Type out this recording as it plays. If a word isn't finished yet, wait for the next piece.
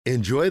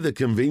Enjoy the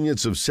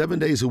convenience of 7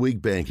 days a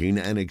week banking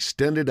and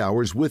extended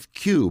hours with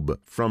Cube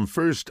from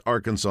First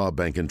Arkansas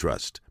Bank and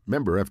Trust.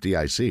 Member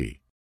FDIC.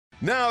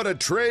 Now to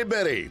Trey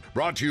Biddy,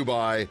 brought to you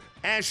by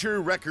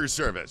Asher Wrecker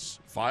Service,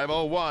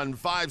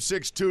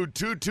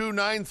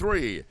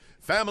 501-562-2293.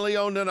 Family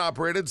owned and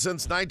operated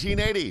since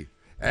 1980.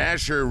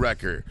 Asher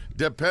Wrecker,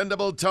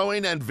 dependable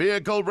towing and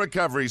vehicle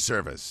recovery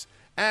service.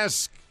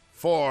 Ask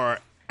for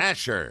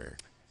Asher.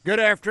 Good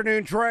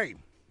afternoon, Trey.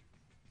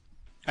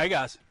 Hey,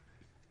 guys.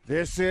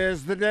 This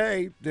is the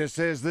day. This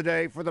is the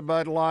day for the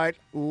Bud Light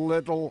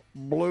Little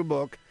Blue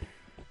Book.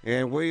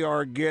 And we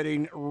are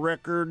getting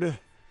record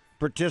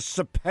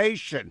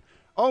participation.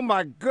 Oh,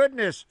 my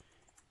goodness.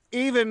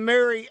 Even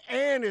Mary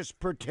Ann is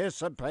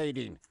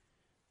participating.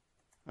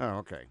 Oh,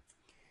 okay.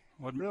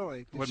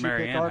 Really? Did What she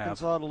Mary pick Ann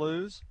Arkansas to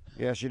lose?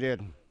 Yeah, she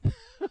did.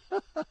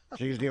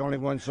 She's the only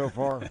one so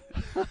far.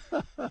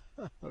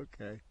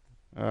 Okay.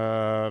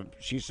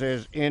 She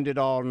says, end it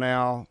all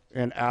now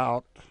and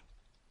out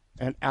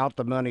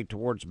the money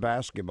towards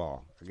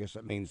basketball. I guess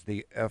that means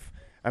the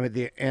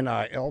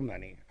NIL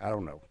money. I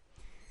don't know.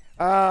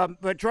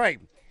 But Trey,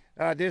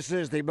 this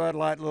is the Bud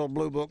Light Little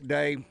Blue Book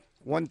Day,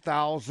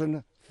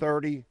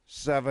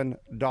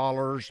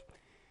 $1,037.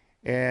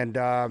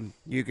 And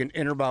you can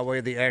enter by way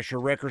of the Asher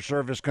Wrecker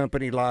Service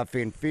Company live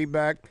feed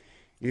feedback.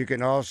 You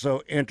can also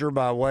enter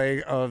by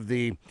way of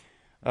the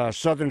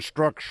Southern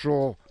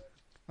Structural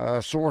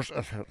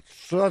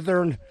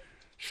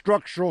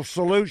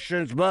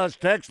Solutions Buzz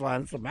text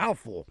line. It's a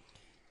mouthful.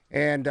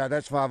 And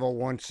that's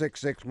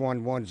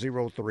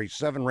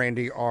 501-661-1037.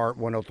 Randy R.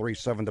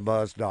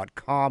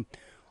 1037thebuzz.com.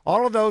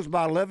 All of those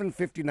by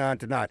 11:59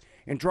 tonight.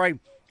 And Trey,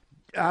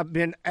 I've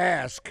been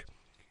asked,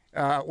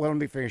 let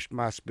me finish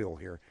my spiel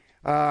here.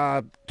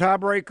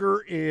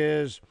 Tiebreaker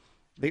is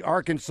the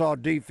Arkansas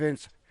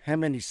defense. How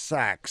many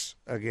sacks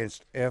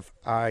against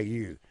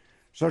FIU?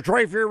 So,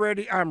 Trey, if you're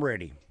ready, I'm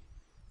ready.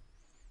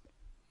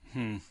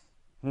 I'm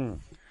going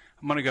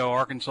to go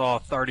Arkansas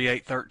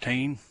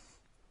 38-13.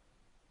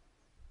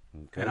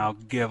 Okay. And I'll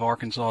give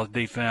Arkansas's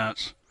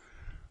defense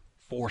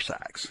 4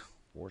 sacks.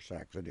 4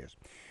 sacks it is.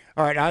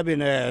 All right, I've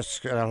been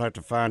asked, and I'll have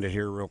to find it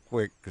here real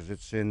quick because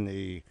it's in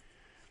the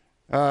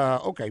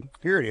okay,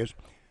 here it is.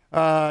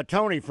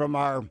 Tony from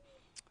our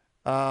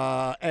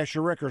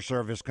Asher Wrecker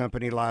Service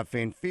Company live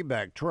fan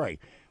feedback. Trey,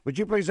 would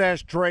you please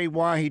ask Trey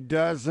why he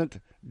doesn't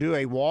do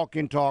a walk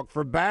and talk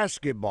for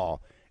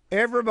basketball?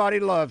 Everybody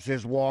loves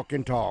his walk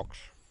and talks.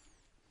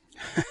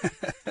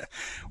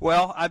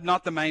 Well, I'm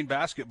not the main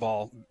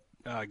basketball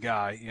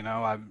guy. You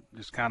know, I'm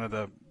just kind of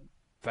the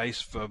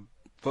face of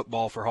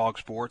football for Hog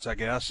Sports, I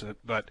guess.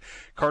 But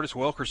Curtis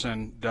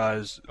Wilkerson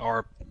does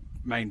our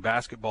main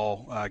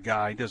basketball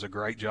guy. He does a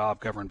great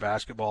job covering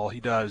basketball. He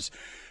does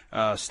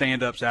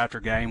stand-ups after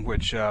game,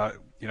 which,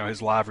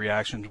 his live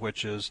reactions,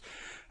 which is,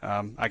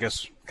 I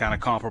guess, kind of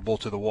comparable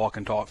to the walk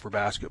and talk for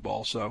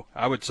basketball. So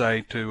I would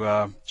say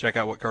to check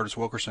out what Curtis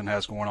Wilkerson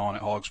has going on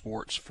at Hog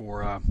Sports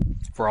for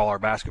all our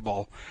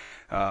basketball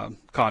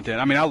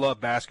content. I mean, I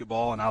love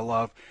basketball, and I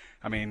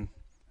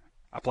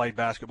played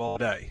basketball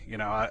today. You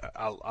know,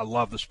 I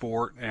love the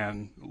sport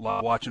and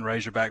love watching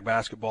Razorback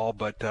basketball.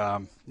 But,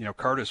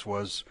 Curtis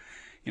was,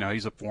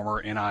 he's a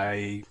former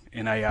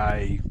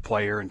NAIA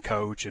player and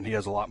coach, and he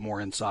has a lot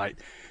more insight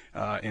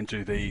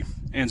into the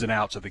ins and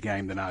outs of the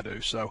game than I do.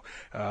 So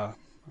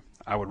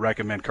I would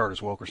recommend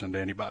Curtis Wilkerson to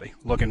anybody.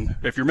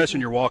 If you're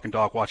missing your walk and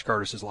talk, watch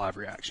Curtis's live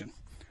reaction.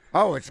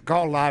 Oh, it's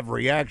called live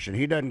reaction.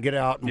 He doesn't get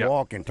out and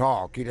walk and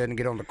talk. He doesn't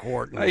get on the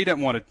court. He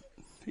didn't want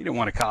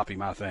to copy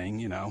my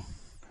thing, I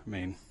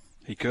mean,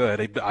 he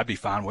could. I'd be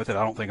fine with it.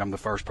 I don't think I'm the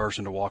first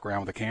person to walk around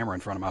with a camera in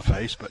front of my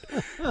face. But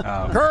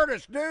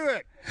Curtis, do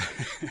it.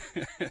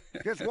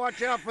 Just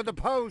watch out for the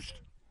post.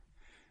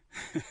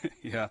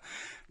 Yeah,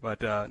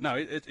 but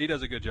no, he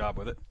does a good job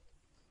with it.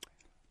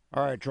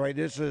 All right, Trey,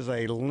 this is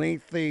a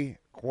lengthy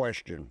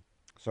question,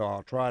 so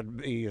I'll try to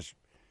be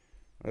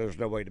there's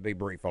no way to be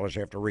brief. I'll just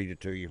have to read it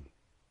to you.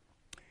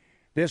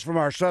 This from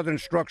our Southern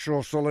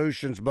Structural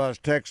Solutions Buzz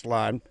text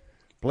line.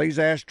 Please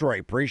ask Trey.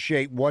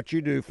 Appreciate what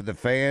you do for the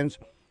fans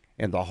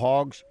and the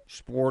Hogs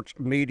sports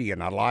media.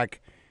 And I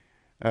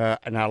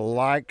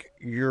like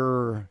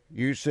you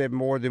said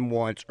more than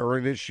once early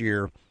this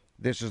year,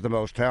 this is the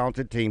most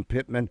talented team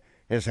Pittman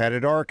has had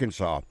at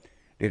Arkansas.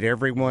 Did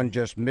everyone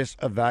just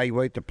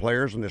misevaluate the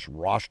players on this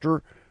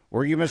roster?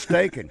 Were you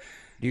mistaken?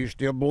 Do you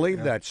still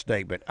believe that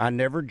statement? I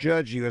never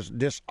judge you as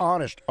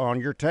dishonest on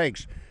your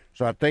takes,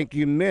 so I think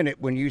you meant it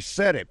when you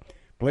said it.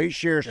 Please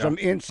share some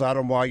insight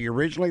on why you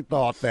originally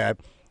thought that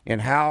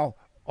and how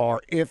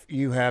or if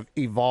you have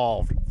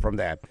evolved from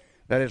that.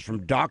 That is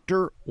from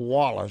Dr.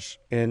 Wallace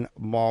in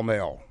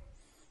Maumelle.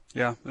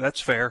 Yeah, that's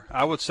fair.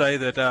 I would say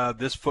that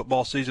this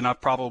football season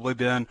I've probably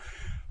been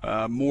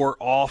more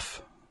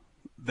off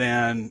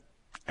than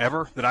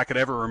ever that I could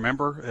ever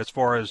remember as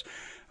far as,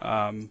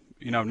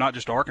 not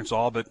just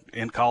Arkansas, but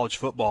in college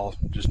football,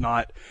 just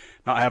not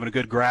having a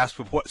good grasp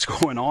of what's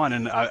going on.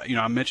 And,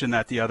 I mentioned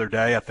that the other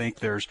day. I think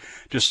there's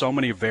just so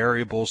many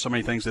variables, so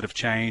many things that have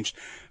changed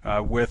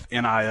with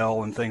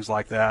NIL and things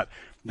like that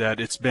that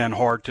it's been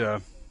hard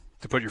to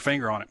put your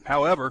finger on it.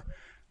 However,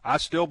 I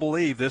still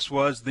believe this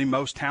was the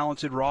most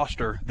talented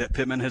roster that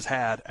Pittman has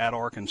had at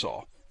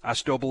Arkansas. I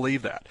still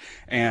believe that.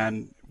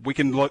 And we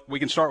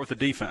can start with the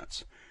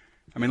defense.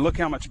 I mean, look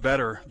how much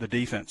better the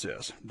defense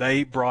is.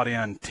 They brought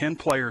in 10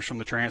 players from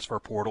the transfer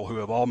portal who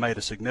have all made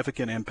a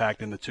significant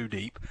impact in the two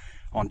deep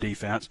on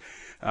defense.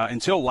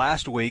 Until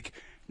last week,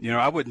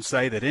 I wouldn't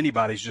say that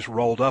anybody's just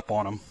rolled up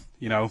on them.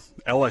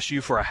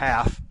 LSU for a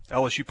half.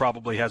 LSU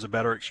probably has a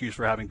better excuse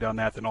for having done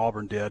that than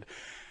Auburn did.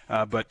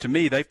 But to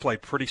me, they've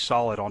played pretty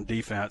solid on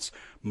defense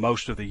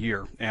most of the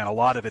year, and a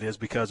lot of it is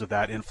because of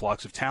that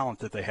influx of talent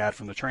that they had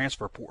from the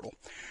transfer portal.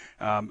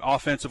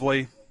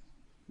 Offensively,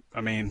 I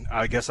mean,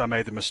 I guess I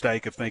made the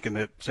mistake of thinking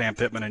that Sam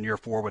Pittman in year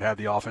 4 would have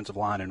the offensive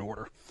line in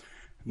order.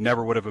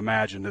 Never would have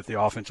imagined that the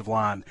offensive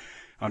line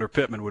under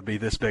Pittman would be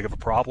this big of a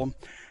problem.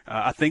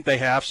 I think they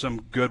have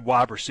some good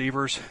wide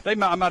receivers. I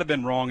might have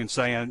been wrong in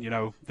saying,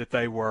 that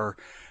they were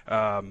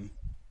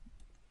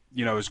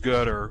as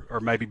good or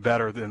maybe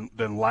better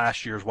than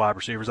last year's wide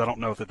receivers. I don't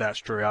know if that's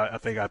true. I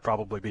think I'd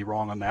probably be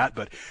wrong on that.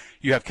 But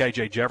you have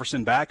KJ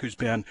Jefferson back, who's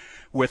been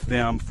with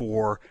them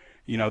for,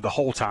 the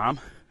whole time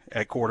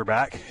at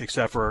quarterback,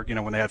 except for,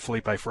 when they had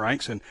Felipe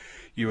Franks. And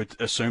you would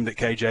assume that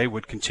KJ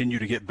would continue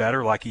to get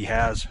better like he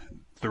has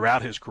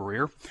throughout his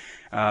career.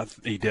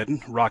 He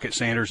didn't. Rocket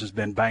Sanders has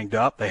been banged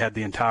up. They had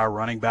the entire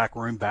running back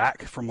room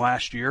back from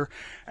last year,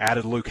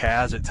 added Luke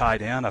Hasz at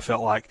tight end. I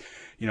felt like,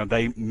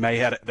 they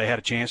had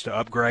a chance to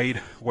upgrade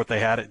what they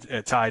had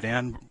at tight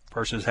end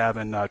versus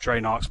having Trey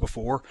Knox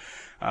before.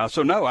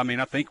 So no, I mean,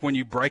 I think when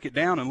you break it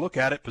down and look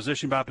at it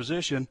position by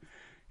position,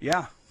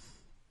 yeah,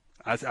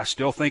 I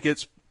still think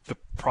it's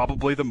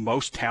probably the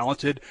most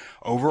talented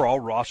overall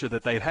roster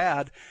that they've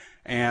had.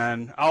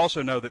 And I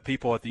also know that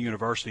people at the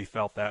university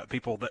felt that.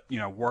 People that,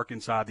 work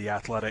inside the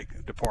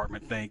athletic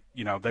department think,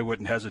 they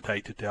wouldn't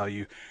hesitate to tell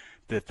you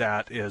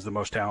that is the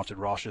most talented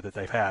roster that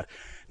they've had.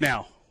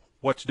 Now,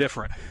 what's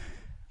different?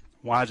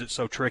 Why is it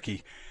so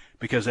tricky?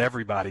 Because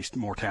everybody's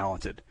more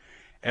talented.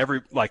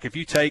 If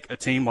you take a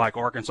team like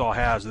Arkansas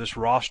has, this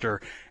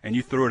roster, and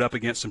you threw it up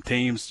against some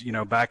teams,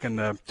 back in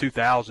the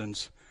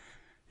 2000s,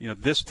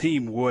 this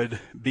team would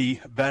be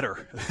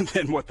better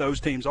than what those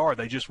teams are.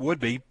 They just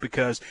would be,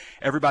 because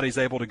everybody's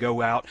able to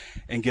go out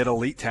and get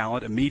elite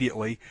talent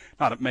immediately.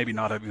 Maybe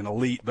not even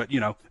elite, but,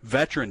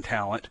 veteran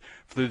talent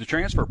through the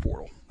transfer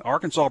portal.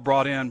 Arkansas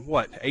brought in,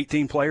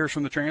 18 players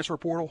from the transfer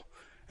portal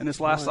in this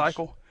last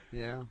cycle?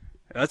 Yeah.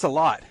 That's a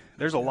lot.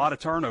 There's a lot of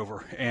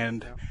turnover.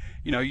 And,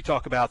 you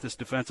talk about this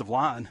defensive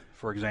line,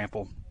 for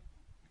example.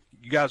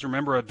 You guys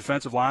remember a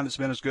defensive line that's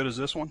been as good as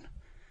this one?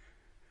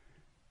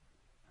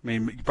 I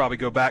mean, you probably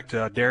go back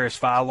to Darius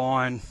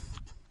Philon,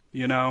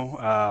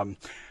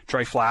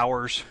 Trey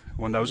Flowers,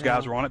 when those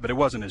guys were on it, but it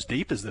wasn't as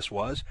deep as this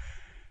was,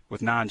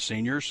 with 9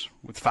 seniors,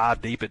 with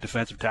 5 deep at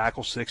defensive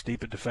tackle, 6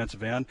 deep at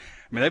defensive end.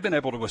 I mean, they've been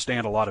able to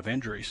withstand a lot of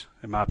injuries,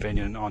 in my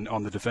opinion,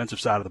 on the defensive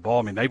side of the ball.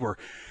 I mean, they were,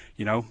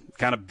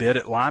 kind of bid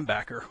at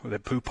linebacker.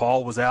 That Pooh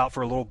Paul was out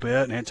for a little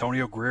bit, and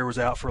Antonio Greer was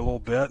out for a little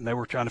bit, and they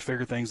were trying to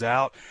figure things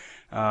out.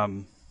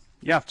 To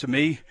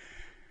me,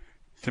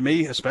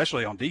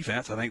 especially on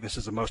defense, I think this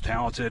is the most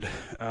talented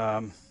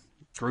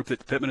group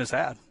that Pittman has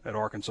had at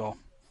Arkansas.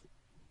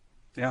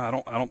 Yeah,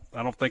 I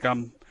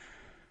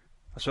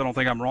still don't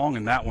think I'm wrong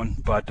in that one,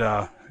 but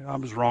I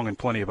was wrong in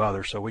plenty of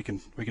others. So we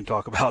can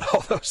talk about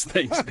all those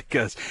things,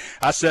 because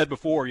I said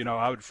before,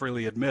 I would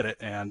freely admit it,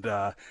 and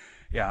I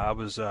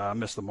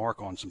missed the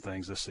mark on some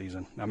things this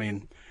season. I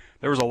mean,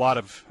 there was a lot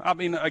of. I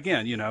mean,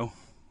 again,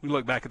 we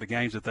look back at the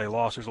games that they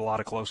lost. There's a lot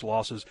of close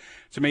losses.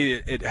 To me,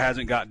 it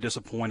hasn't got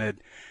disappointed.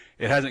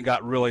 It hasn't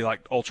got really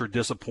ultra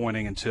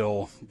disappointing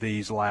until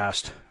these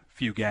last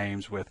few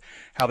games with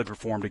how they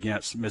performed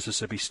against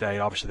Mississippi State.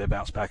 Obviously, they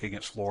bounced back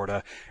against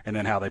Florida, and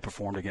then how they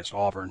performed against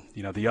Auburn.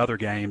 The other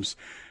games,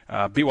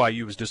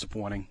 BYU was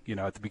disappointing,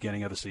 at the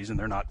beginning of the season.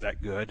 They're not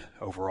that good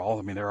overall.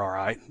 I mean, they're all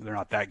right. They're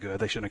not that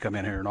good. They shouldn't have come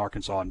in here in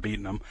Arkansas and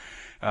beaten them.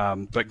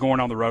 But going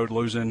on the road,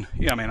 losing,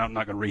 I'm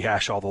not going to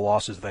rehash all the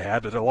losses they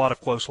had, but a lot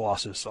of close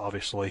losses,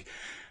 obviously.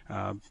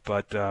 I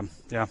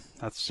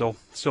still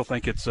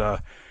think it's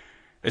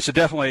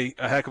definitely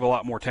a heck of a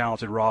lot more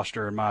talented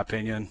roster, in my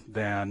opinion,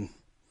 than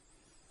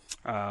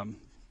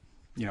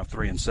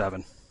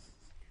 3-7.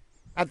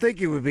 I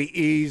think it would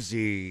be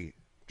easy,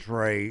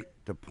 Trey,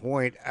 to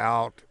point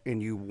out,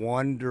 and you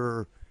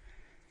wonder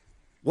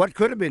what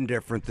could have been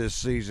different this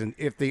season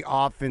if the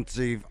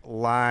offensive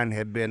line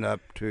had been up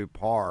to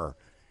par.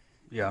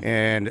 Yeah.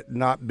 And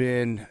not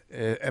been,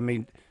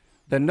 the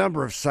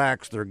number of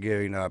sacks they're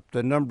giving up,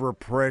 the number of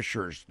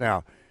pressures.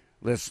 Now,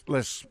 let's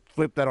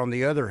flip that on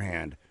the other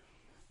hand.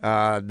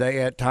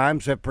 They at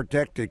times have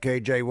protected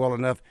KJ well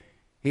enough.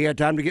 He had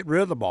time to get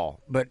rid of the ball,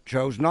 but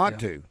chose not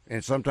to.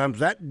 And sometimes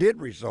that did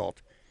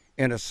result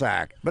in a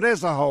sack. But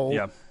as a whole,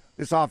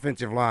 this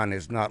offensive line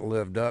has not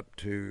lived up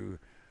to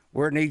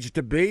where it needs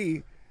to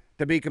be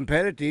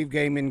competitive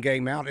game in,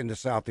 game out in the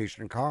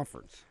Southeastern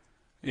Conference.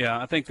 Yeah,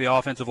 I think the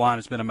offensive line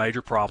has been a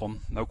major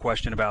problem, no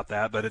question about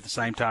that. But at the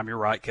same time, you're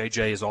right,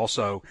 KJ has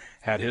also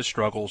had his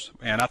struggles.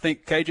 And I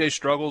think KJ's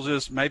struggles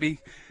is maybe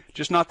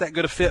just not that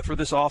good a fit for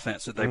this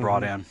offense that they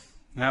brought in. And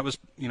that was,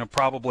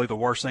 probably the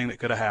worst thing that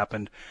could have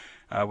happened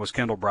was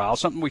Kendall Briles,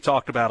 something we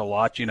talked about a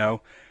lot,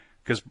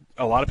 because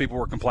a lot of people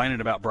were complaining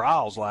about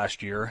Briles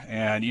last year.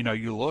 And,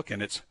 you look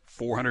and it's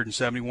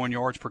 471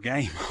 yards per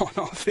game on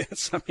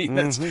offense. I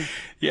mean,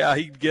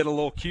 he'd get a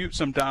little cute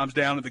sometimes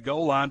down at the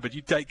goal line, but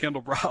you take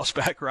Kendall Briles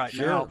back right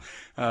now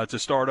to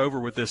start over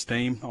with this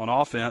team on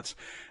offense.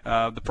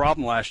 The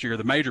problem last year,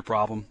 the major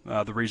problem,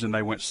 the reason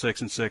they went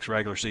 6-6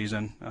 regular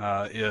season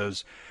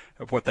is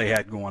what they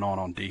had going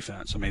on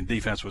defense. I mean,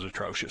 defense was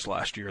atrocious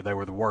last year. They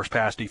were the worst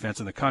pass defense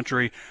in the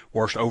country,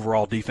 worst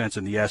overall defense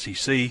in the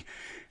SEC.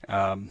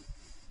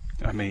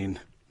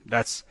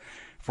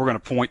 If we're going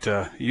to point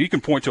to – you can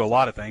point to a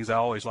lot of things. I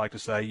always like to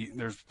say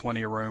there's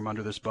plenty of room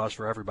under this bus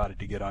for everybody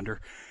to get under.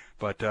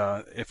 But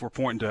if we're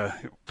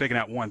picking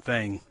out one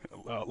thing,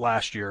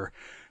 last year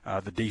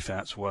the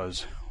defense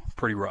was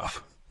pretty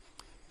rough.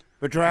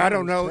 But Trey, I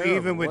don't know,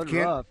 even with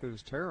it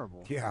was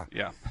terrible. Yeah.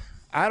 Yeah.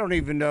 I don't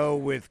even know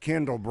with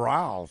Kendall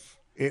Briles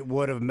it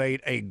would have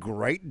made a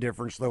great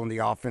difference, though, in the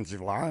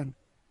offensive line.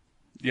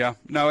 Yeah.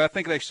 No, I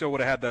think they still would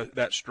have had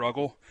that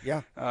struggle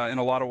in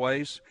a lot of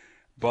ways.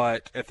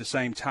 But at the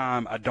same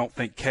time, I don't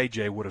think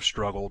KJ would have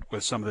struggled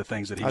with some of the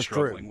things that he's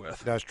struggling with.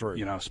 That's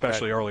true.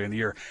 Especially early in the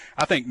year.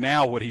 I think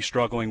now what he's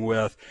struggling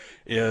with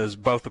is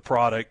both the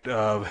product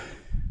of,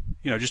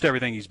 just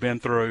everything he's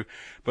been through,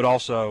 but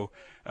also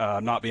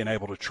not being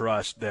able to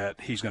trust that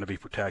he's going to be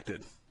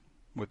protected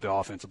with the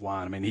offensive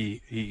line. I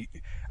mean,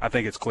 I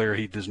think it's clear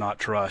he does not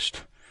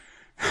trust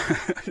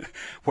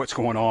what's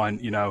going on,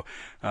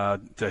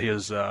 to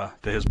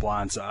his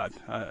blind side,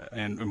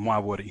 and why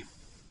would he?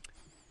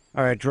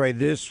 All right, Trey,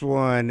 this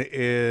one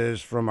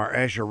is from our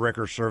Asher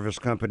Record Service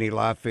Company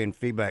Live Fan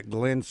Feedback.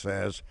 Glenn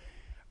says,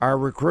 our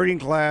recruiting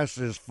class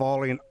is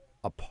falling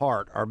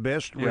apart. Our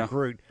best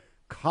recruit,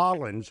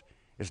 Collins,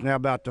 is now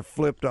about to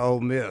flip to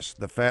Ole Miss.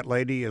 The fat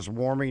lady is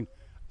warming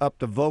up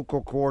the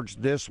vocal cords.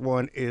 This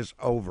one is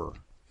over.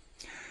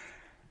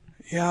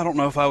 Yeah, I don't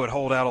know if I would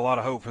hold out a lot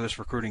of hope for this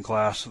recruiting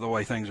class the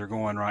way things are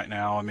going right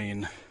now. I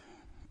mean,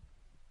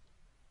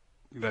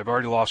 they've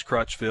already lost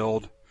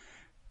Crutchfield.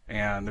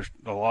 And there's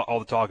all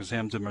the talk is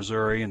him to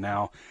Missouri, and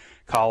now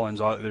Collins.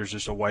 There's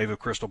just a wave of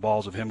crystal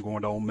balls of him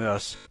going to Ole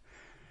Miss.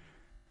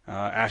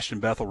 Ashton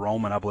Bethel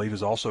Roman, I believe,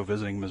 is also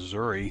visiting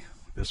Missouri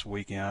this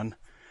weekend.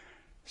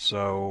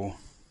 So,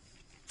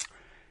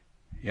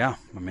 yeah,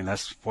 I mean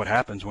that's what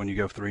happens when you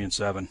go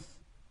 3-7.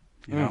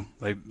 You know,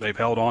 they've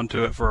held on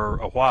to it for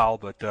a while,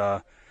 but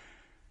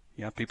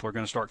people are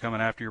going to start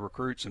coming after your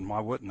recruits, and why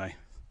wouldn't they?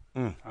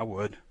 I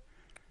would.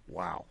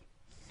 Wow.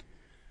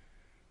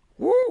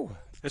 Woo.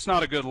 It's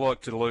not a good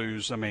look to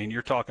lose. I mean,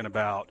 you're talking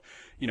about,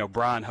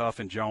 Brian Huff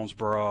in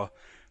Jonesboro,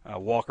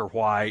 Walker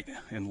White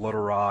in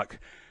Little Rock,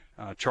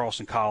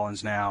 Charleston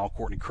Collins now,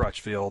 Courtney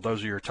Crutchfield.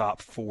 Those are your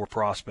top 4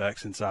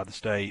 prospects inside the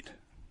state.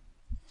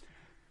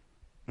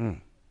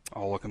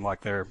 All looking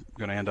like they're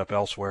going to end up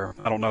elsewhere.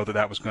 I don't know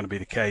that was going to be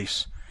the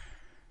case,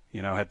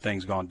 had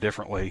things gone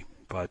differently.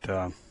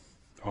 But,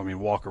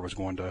 Walker was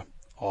going to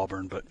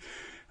Auburn. But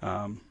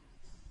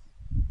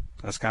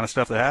that's the kind of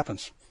stuff that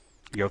happens.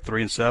 You go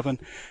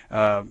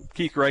 3-7.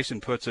 Keith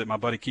Grayson puts it. My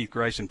buddy Keith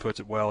Grayson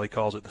puts it well. He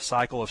calls it the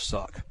cycle of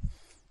suck.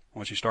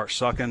 Once you start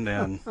sucking,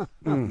 then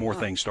more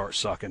things start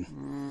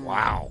sucking.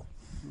 Wow.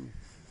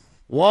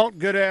 Walt,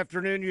 good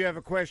afternoon. You have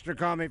a question or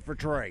comment for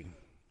Trey?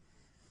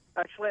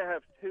 Actually, I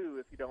have 2,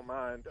 if you don't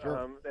mind,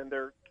 Sure. and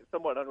they're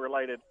somewhat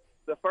unrelated.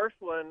 The first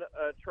one,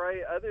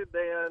 Trey, other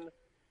than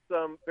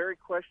some very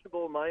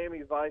questionable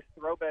Miami Vice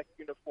throwback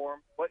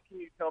uniform, what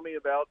can you tell me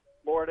about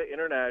Florida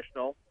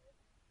International?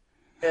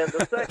 And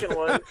the second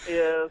one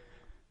is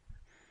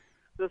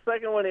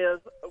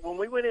when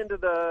we went into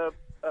the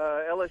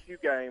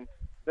LSU game,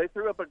 they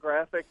threw up a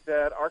graphic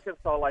that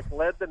Arkansas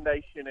led the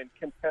nation in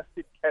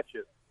contested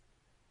catches,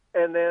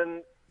 and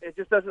then it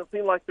just doesn't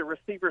seem like the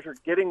receivers are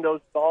getting those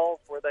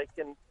balls where they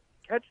can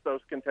catch those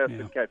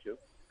contested catches.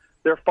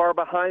 They're far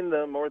behind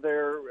them,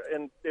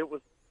 and it was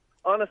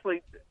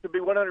honestly, to be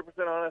 100%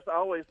 honest, I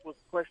always was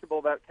questionable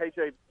about KJ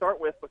to start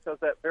with because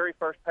that very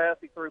first pass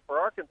he threw for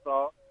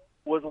Arkansas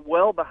was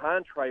well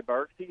behind Trey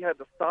Burks. He had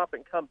to stop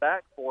and come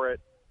back for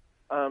it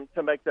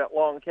to make that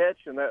long catch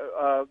in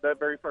that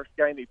very first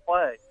game he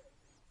played.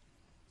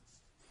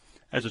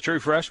 As a true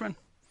freshman?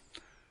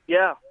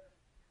 Yeah.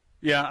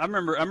 Yeah, I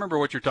remember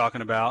what you're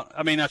talking about.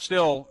 I mean, I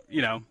still,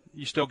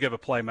 you still give a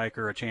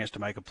playmaker a chance to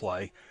make a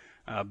play.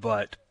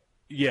 But,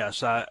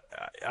 yes, I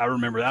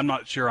remember. I'm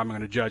not sure I'm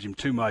going to judge him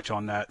too much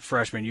on that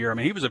freshman year. I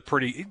mean,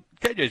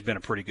 KJ's been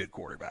a pretty good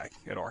quarterback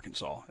at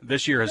Arkansas.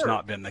 This year has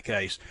not been the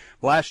case.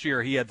 Last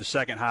year he had the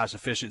second highest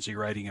efficiency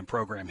rating in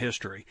program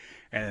history,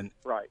 and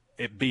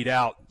it beat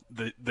out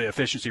the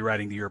efficiency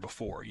rating the year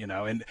before,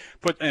 and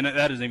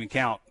that doesn't even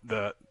count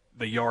the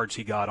yards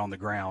he got on the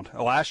ground.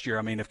 Last year,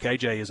 I mean, if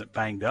KJ isn't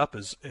banged up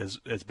as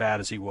bad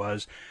as he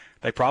was,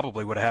 they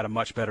probably would have had a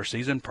much better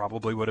season,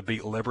 probably would have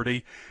beat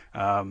Liberty,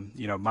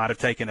 might have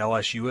taken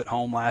LSU at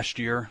home last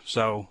year.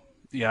 So,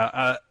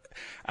 yeah,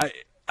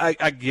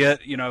 I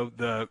get,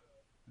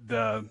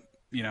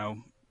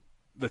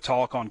 the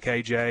talk on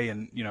KJ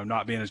and,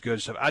 not being as good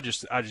as stuff. I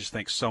just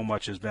think so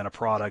much has been a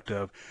product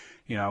of,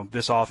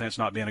 this offense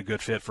not being a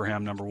good fit for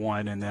him, number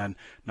one, and then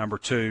number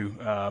two,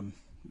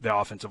 the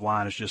offensive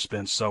line has just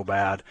been so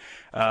bad.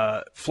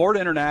 Florida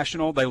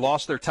International, they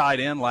lost their tight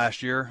end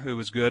last year, who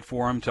was good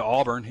for them, to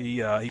Auburn.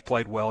 He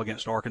played well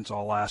against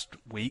Arkansas last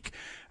week.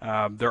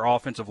 Their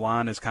offensive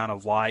line is kind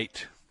of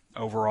light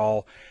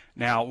overall.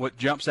 Now, what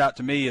jumps out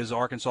to me is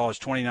Arkansas is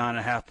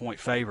 29.5-point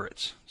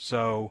favorites.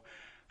 So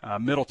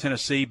Middle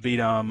Tennessee beat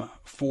them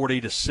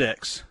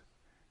 40-6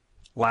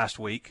 last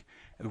week.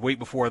 The week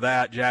before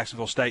that,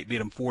 Jacksonville State beat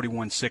them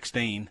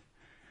 41-16.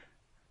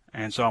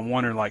 And so I'm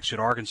wondering, should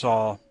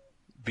Arkansas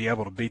be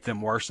able to beat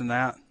them worse than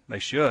that? They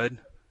should.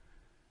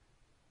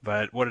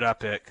 But what did I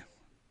pick?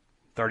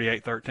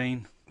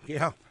 38-13?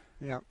 Yeah.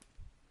 Yeah.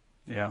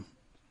 Yeah.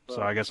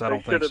 So I guess I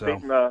don't think so. They should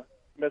have beaten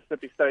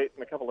Mississippi State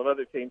and a couple of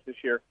other teams this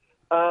year.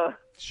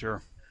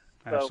 Sure.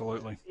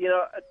 Absolutely.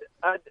 So,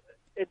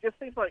 it just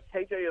seems like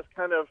KJ has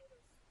kind of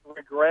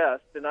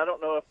regressed, and I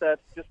don't know if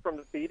that's just from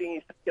the beating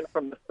he's taken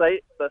from the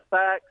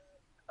sacks.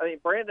 I mean,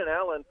 Brandon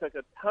Allen took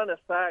a ton of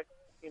sacks,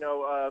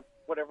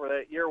 whatever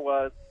that year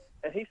was,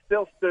 and he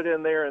still stood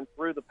in there and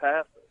threw the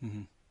passes.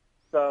 Mm-hmm.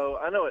 So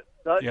I know it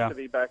sucks to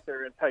be back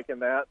there and taking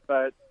that,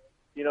 but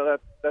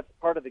that's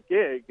part of the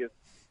gig. Is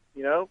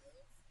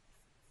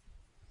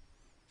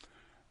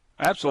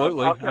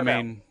Absolutely. I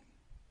mean,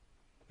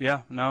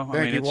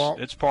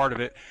 it's part of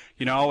it.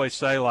 I always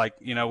say,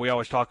 we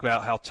always talk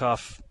about how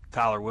tough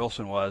Tyler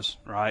Wilson was,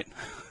 right?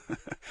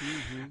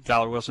 Mm-hmm.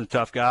 Tyler Wilson's a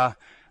tough guy.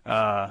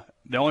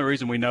 The only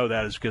reason we know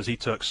that is because he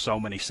took so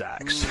many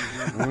sacks.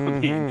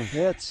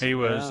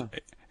 Mm-hmm.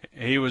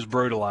 He was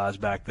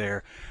brutalized back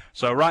there.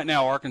 So right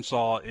now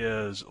Arkansas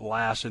is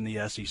last in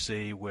the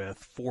SEC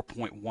with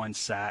 4.1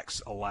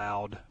 sacks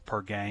allowed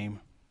per game.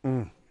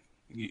 I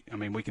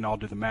mean, we can all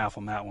do the math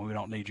on that one. We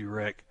don't need you,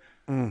 Rick.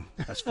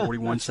 That's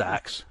 41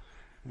 sacks.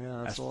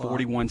 Yeah, that's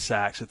 41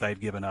 sacks that they've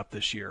given up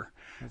this year.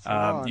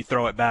 You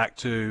throw it back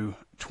to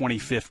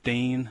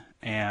 2015,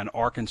 and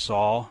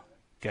Arkansas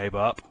gave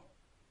up.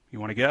 You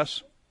want to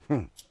guess?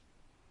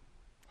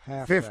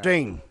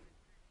 15.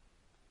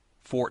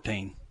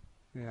 14.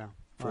 Yeah.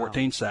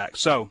 14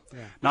 sacks. So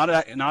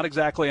not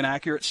exactly an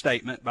accurate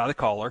statement by the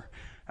caller.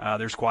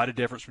 There's quite a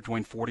difference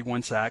between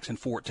 41 sacks and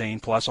 14,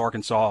 plus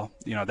Arkansas,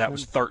 that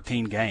was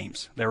 13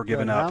 games they were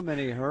giving up. How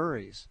many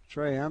hurries?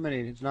 Trey,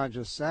 it's not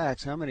just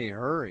sacks, how many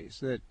hurries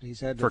that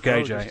he's had to for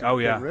throw KJ? just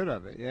to get rid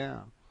of it,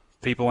 yeah.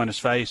 People in his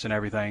face and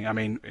everything. I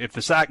mean, if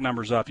the sack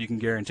number's up, you can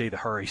guarantee the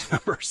hurries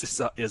numbers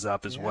is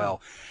up as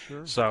well.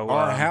 Sure. So,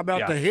 or how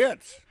about the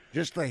hits?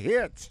 Just the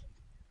hits.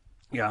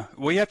 Yeah,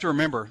 we have to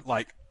remember,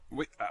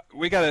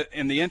 we got to,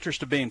 in the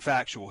interest of being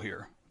factual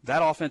here,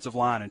 that offensive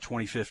line in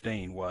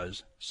 2015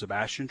 was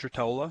Sebastian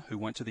Tretola, who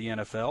went to the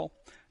NFL,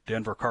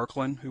 Denver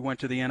Kirkland, who went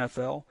to the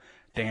NFL,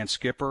 Dan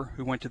Skipper,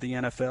 who went to the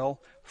NFL,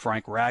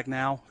 Frank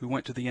Ragnow, who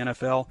went to the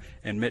NFL,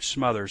 and Mitch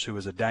Smothers, who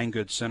is a dang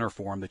good center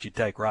for him that you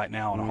take right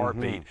now in a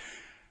heartbeat,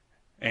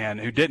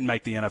 and who didn't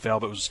make the NFL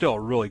but was still a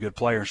really good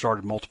player and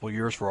started multiple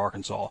years for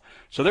Arkansas.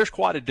 So there's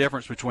quite a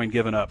difference between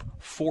giving up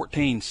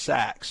 14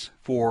 sacks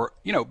for,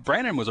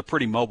 Brandon was a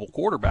pretty mobile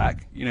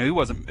quarterback. He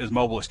wasn't as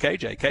mobile as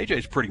KJ.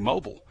 KJ's pretty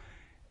mobile.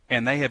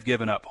 And they have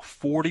given up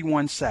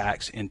 41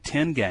 sacks in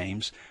 10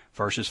 games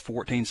versus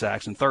 14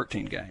 sacks in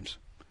 13 games.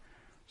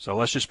 So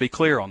let's just be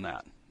clear on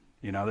that.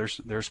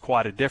 There's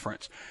quite a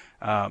difference.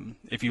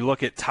 If you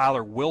look at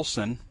Tyler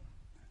Wilson,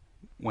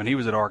 when he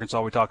was at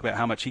Arkansas, we talked about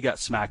how much he got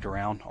smacked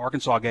around.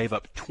 Arkansas gave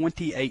up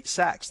 28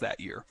 sacks that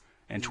year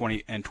in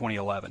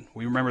 2011.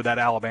 We remember that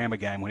Alabama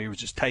game when he was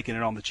just taking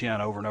it on the chin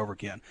over and over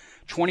again.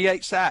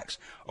 28 sacks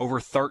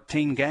over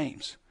 13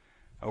 games.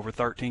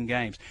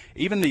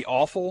 Even the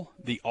awful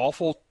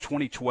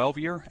 2012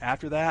 year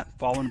after that,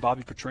 following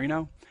Bobby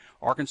Petrino,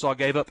 Arkansas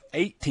gave up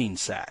 18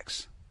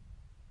 sacks.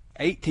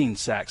 18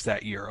 sacks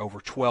that year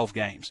over 12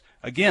 games.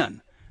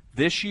 Again,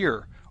 this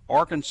year,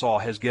 Arkansas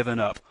has given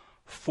up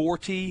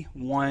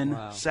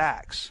 41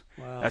 sacks.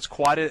 Wow. That's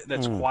quite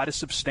a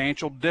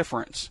substantial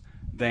difference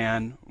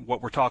than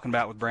what we're talking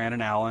about with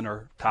Brandon Allen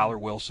or Tyler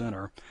Wilson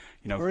or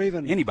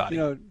even anybody.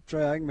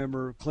 Trey, I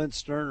remember Clint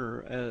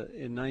Sterner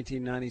in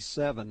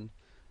 1997.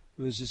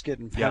 Was just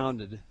getting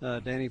pounded.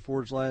 Danny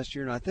Ford's last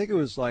year, and I think it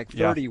was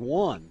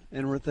 31.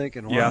 And we're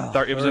thinking, wow,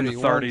 it was in the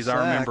 30s. Sacks.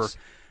 I remember.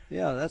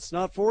 Yeah, that's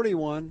not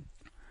 41.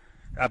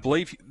 I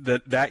believe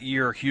that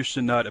year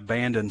Houston Nutt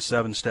abandoned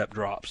 7-step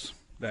drops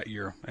that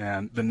year,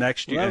 and the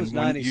next year, and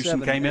when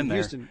Houston came in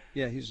there,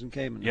 Houston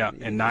came in. Yeah,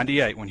 in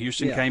 '98 when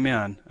Houston came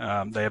in,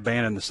 they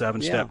abandoned the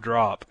 7-step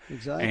drop.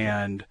 Exactly.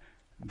 And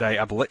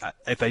I believe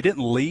if they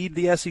didn't lead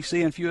the SEC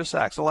in fewest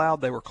sacks allowed,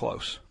 they were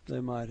close.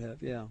 They might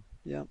have. Yeah,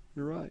 you're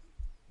right.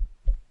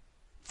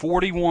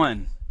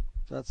 41.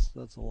 That's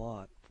a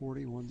lot.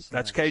 41 sacks.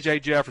 That's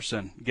KJ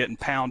Jefferson getting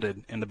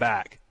pounded in the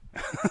back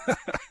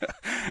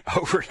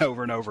over and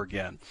over and over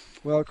again.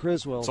 Well,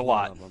 Criswell's it's a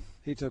lot. One of them.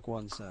 He took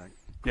one sack.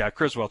 Yeah,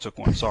 Criswell took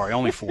one. Sorry,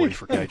 only 40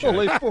 for KJ.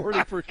 Only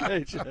 40 for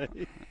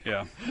KJ.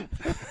 Yeah.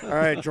 All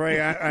right, Trey,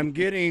 I'm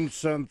getting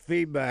some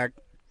feedback.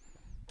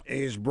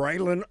 Is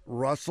Braylon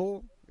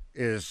Russell,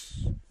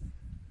 there's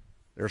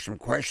some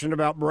question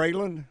about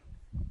Braylon?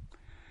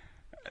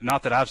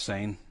 Not that I've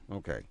seen.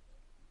 Okay.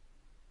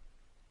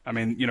 I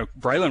mean,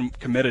 Braylon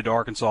committed to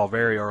Arkansas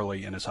very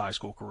early in his high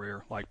school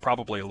career, like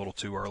probably a little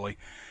too early,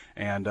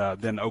 and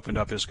then opened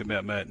up his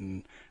commitment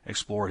and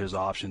explored his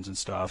options and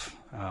stuff.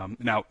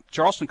 Now,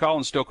 Charleston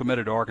Collins still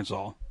committed to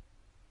Arkansas.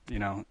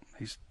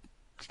 He's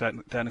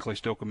technically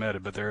still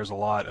committed, but there is a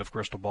lot of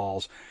crystal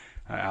balls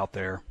out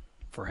there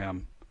for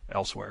him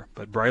elsewhere.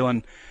 But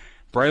Braylon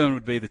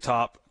would be the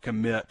top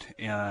commit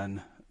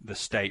in the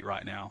state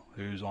right now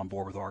who's on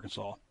board with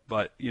Arkansas.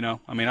 But,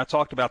 I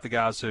talked about the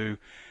guys who,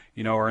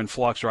 are in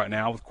flux right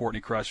now with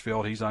Courtney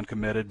Crutchfield. He's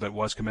uncommitted but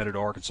was committed to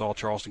Arkansas.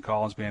 Charleston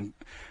Collins being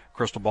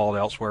crystal balled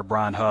elsewhere.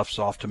 Brian Huff's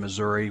off to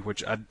Missouri,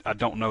 which I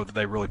don't know that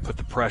they really put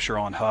the pressure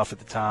on Huff at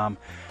the time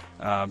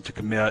to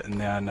commit. And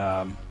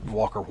then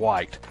Walker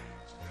White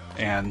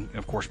and,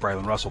 of course,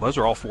 Braylon Russell. Those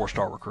are all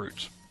four-star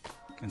recruits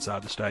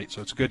inside the state.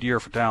 So it's a good year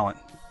for talent.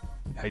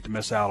 Hate to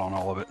miss out on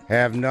all of it.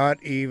 Have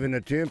not even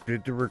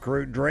attempted to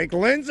recruit Drake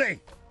Lindsay.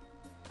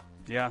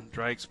 Yeah,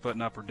 Drake's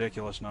putting up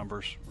ridiculous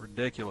numbers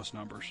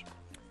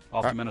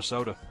off to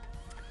Minnesota.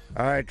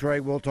 All right, Trey,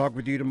 we'll talk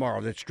with you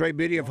tomorrow. That's Trey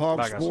Biddy of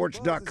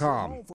hogsports.com.